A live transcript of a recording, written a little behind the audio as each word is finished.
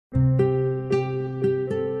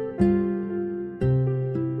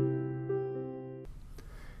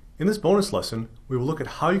In this bonus lesson, we will look at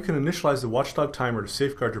how you can initialize the Watchdog timer to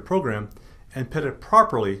safeguard your program and pet it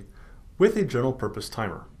properly with a general purpose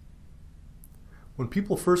timer. When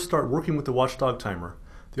people first start working with the Watchdog timer,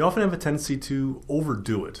 they often have a tendency to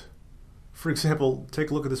overdo it. For example,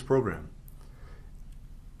 take a look at this program.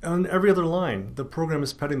 On every other line, the program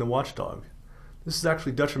is petting the Watchdog. This is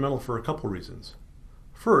actually detrimental for a couple reasons.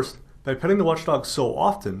 First, by petting the Watchdog so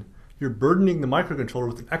often, you're burdening the microcontroller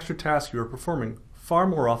with an extra task you are performing far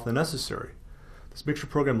more often than necessary. This makes your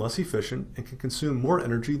program less efficient and can consume more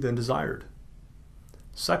energy than desired.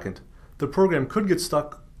 Second, the program could get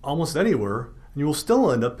stuck almost anywhere and you will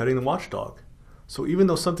still end up petting the Watchdog. So even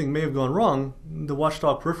though something may have gone wrong, the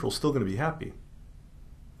Watchdog peripheral is still going to be happy.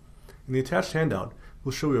 In the attached handout,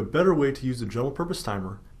 we'll show you a better way to use the general purpose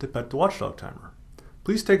timer to pet the Watchdog timer.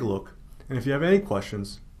 Please take a look, and if you have any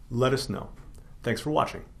questions, let us know. Thanks for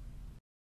watching.